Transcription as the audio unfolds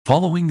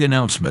Following the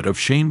announcement of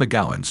Shane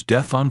MacGowan's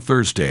death on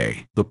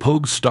Thursday, the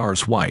Pogues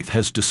star's wife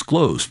has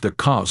disclosed the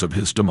cause of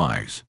his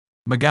demise.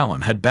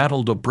 MacGowan had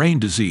battled a brain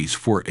disease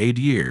for 8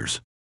 years.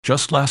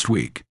 Just last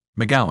week,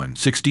 MacGowan,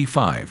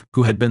 65,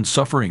 who had been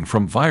suffering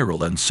from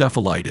viral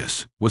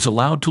encephalitis, was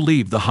allowed to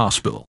leave the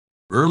hospital.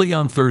 Early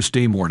on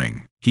Thursday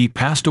morning, he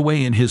passed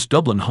away in his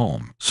Dublin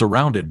home,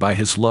 surrounded by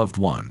his loved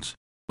ones.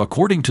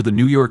 According to the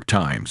New York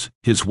Times,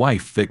 his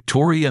wife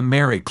Victoria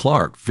Mary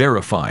Clark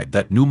verified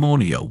that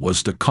pneumonia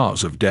was the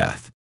cause of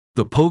death.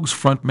 The Pogues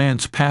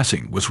frontman's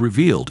passing was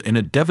revealed in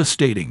a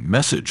devastating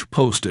message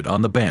posted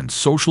on the band's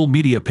social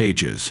media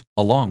pages,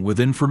 along with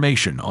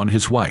information on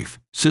his wife,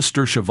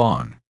 Sister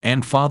Siobhan,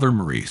 and Father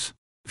Maurice.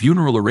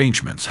 Funeral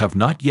arrangements have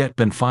not yet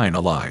been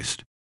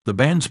finalized. The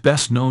band's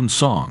best-known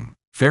song,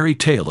 Fairy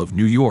Tale of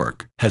New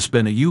York, has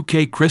been a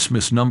UK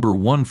Christmas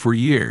 #1 for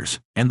years,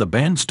 and the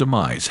band's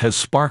demise has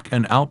sparked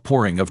an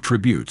outpouring of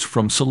tributes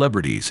from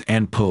celebrities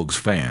and Pogues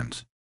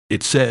fans.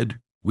 It said,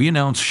 "We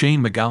announce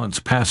Shane MacGowan's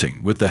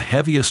passing with the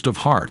heaviest of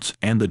hearts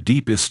and the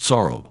deepest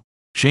sorrow.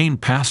 Shane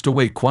passed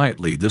away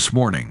quietly this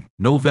morning,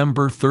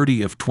 November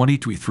 30,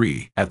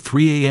 2023, at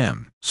 3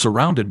 a.m.,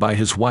 surrounded by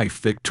his wife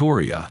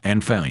Victoria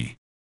and family.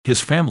 His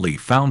family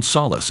found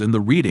solace in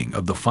the reading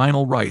of the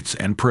final rites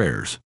and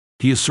prayers.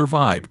 He is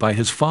survived by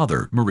his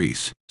father,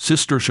 Maurice,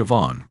 sister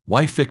Siobhan,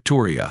 wife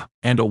Victoria,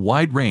 and a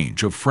wide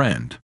range of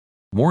friends.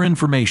 More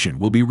information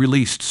will be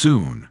released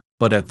soon,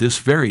 but at this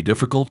very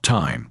difficult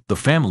time, the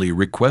family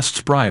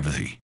requests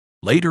privacy."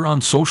 Later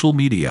on social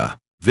media,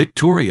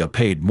 Victoria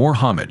paid more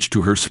homage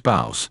to her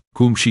spouse,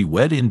 whom she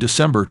wed in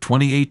December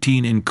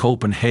 2018 in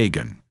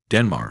Copenhagen,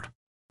 Denmark.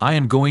 "I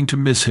am going to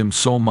miss him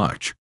so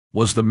much,"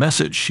 was the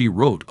message she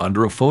wrote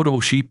under a photo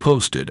she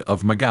posted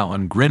of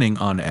MacGowan grinning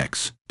on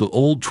X, the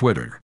old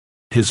Twitter.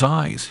 His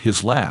eyes,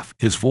 his laugh,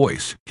 his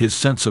voice, his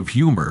sense of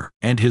humor,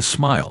 and his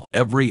smile,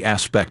 every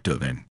aspect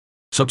of it.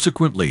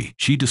 Subsequently,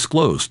 she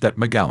disclosed that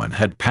MacGowan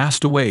had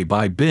passed away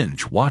by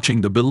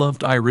binge-watching the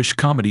beloved Irish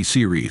comedy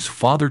series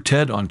Father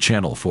Ted on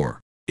Channel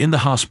 4. In the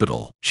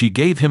hospital, she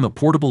gave him a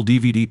portable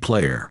DVD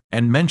player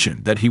and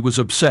mentioned that he was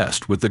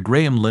obsessed with the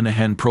Graham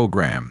Linehan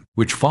program,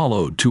 which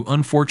followed two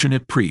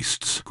unfortunate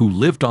priests who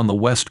lived on the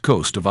west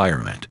coast of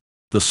Ireland.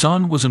 The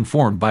Sun was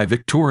informed by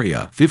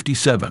Victoria,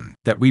 57,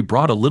 that "We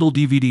brought a little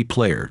DVD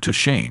player to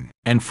Shane,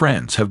 and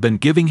friends have been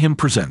giving him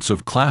presents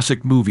of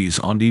classic movies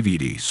on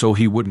DVD so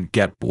he wouldn't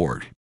get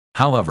bored.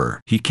 However,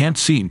 he can't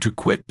seem to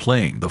quit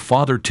playing the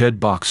Father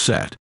Ted box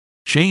set."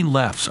 Shane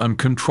laughs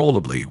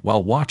uncontrollably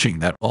while watching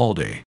that all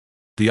day.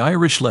 The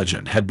Irish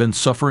legend had been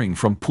suffering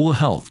from poor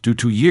health due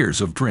to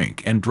years of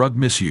drink and drug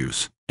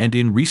misuse, and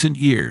in recent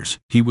years,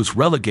 he was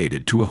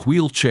relegated to a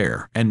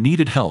wheelchair and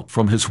needed help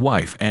from his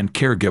wife and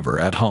caregiver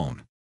at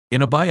home.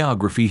 In a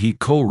biography he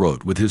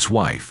co-wrote with his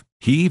wife,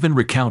 he even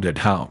recounted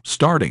how,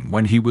 starting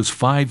when he was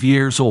 5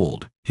 years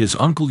old, his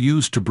uncle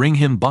used to bring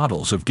him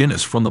bottles of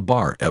Guinness from the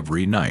bar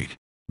every night.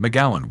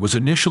 MacGowan was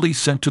initially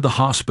sent to the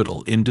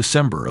hospital in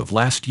December of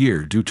last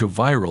year due to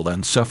viral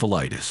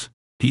encephalitis.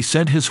 He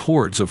sent his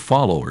hordes of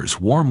followers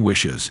warm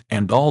wishes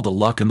and all the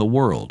luck in the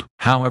world.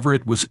 However,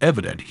 it was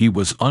evident he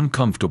was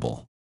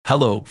uncomfortable.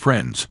 "Hello,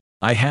 friends.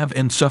 I have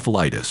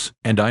encephalitis,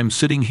 and I'm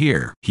sitting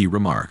here," he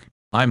remarked.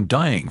 "I'm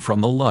dying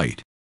from the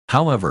light.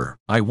 However,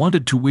 I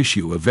wanted to wish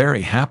you a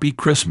very happy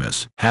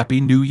Christmas, happy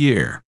New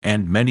Year,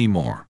 and many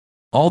more.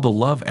 All the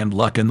love and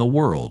luck in the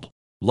world.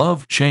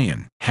 Love,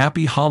 Shane.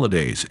 Happy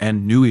holidays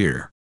and New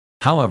Year."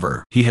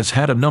 However, he has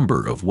had a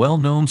number of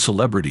well-known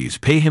celebrities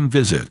pay him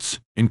visits,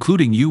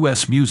 including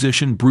U.S.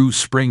 musician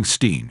Bruce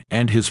Springsteen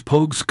and his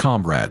Pogues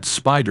comrades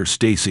Spider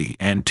Stacy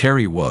and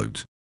Terry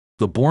Woods.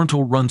 The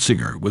born-to-run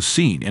singer was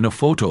seen in a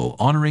photo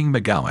honoring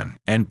MacGowan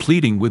and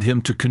pleading with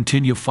him to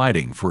continue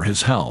fighting for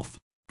his health.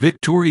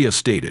 Victoria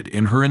stated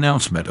in her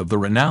announcement of the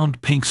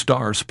renowned Pink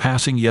star's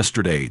passing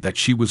yesterday that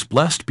she was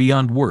blessed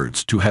beyond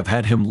words to have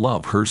had him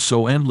love her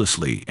so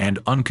endlessly and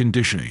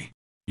unconditionally.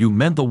 "You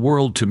meant the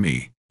world to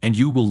me, and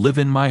you will live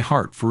in my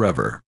heart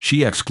forever,"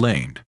 she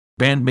exclaimed.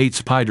 Bandmate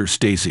Spider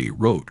Stacy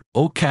wrote,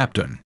 "Oh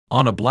Captain,"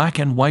 on a black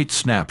and white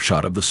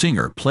snapshot of the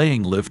singer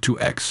playing Live to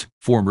X,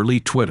 formerly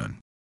Twitter.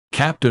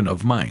 "Captain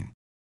of mine.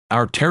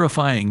 Our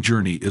terrifying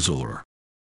journey is over.